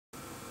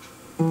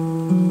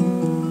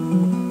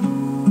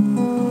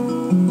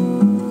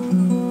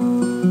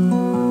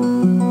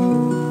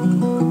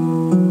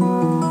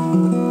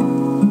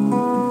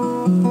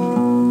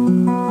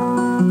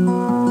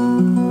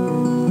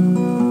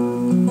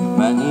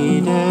Many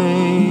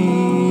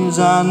days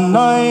and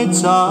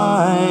nights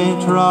I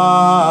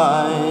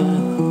tried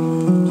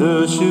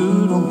to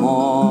shoot a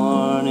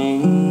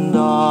mourning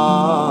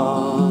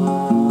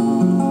dove.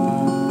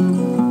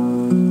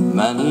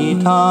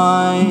 Many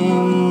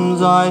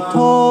times I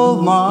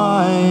told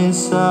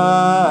myself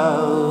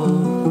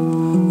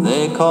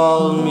they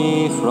called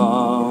me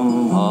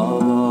from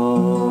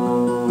above,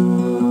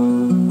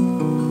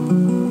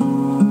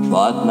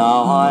 but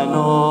now I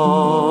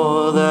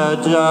know their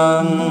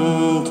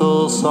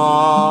gentle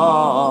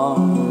song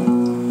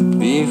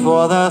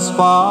before their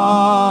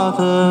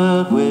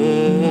spotted wings.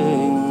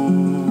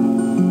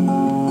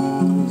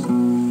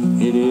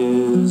 It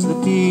is the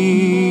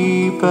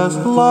deepest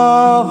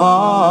love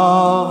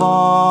of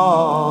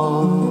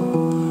all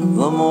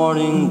the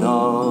mourning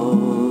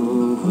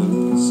dove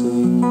will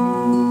sing.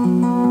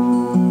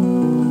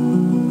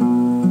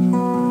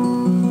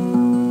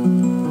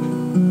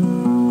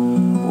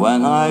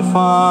 When I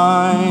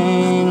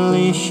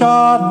finally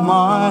shot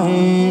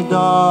my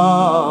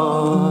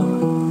dove,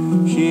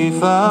 she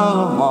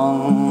fell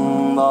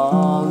among the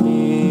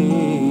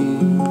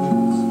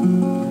leaves.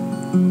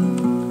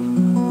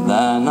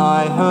 Then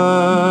I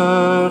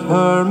heard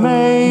her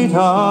mate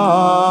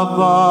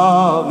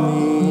above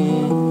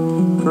me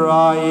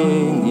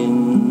crying in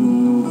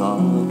the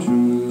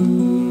trees.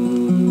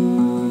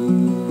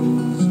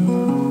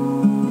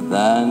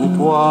 Then it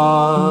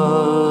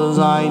was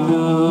I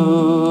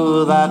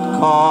knew that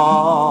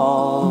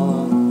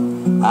call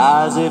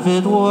as if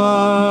it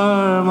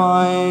were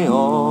my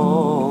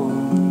own.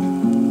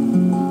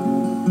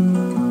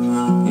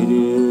 It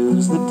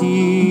is the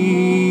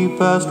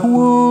deepest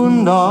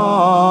wound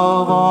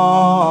of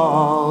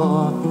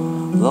all,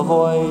 the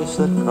voice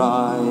that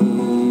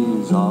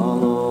cries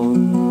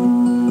alone.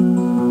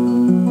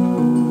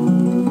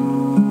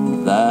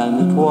 Then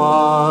it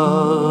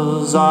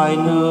was I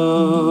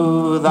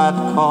knew that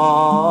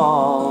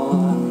call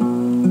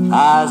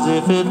as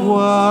if it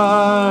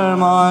were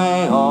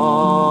my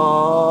own.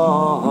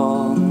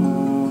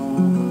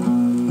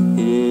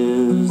 It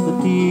is the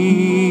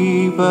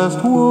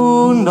deepest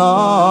wound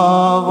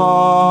of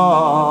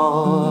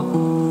all,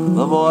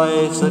 the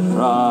voice that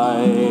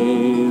cries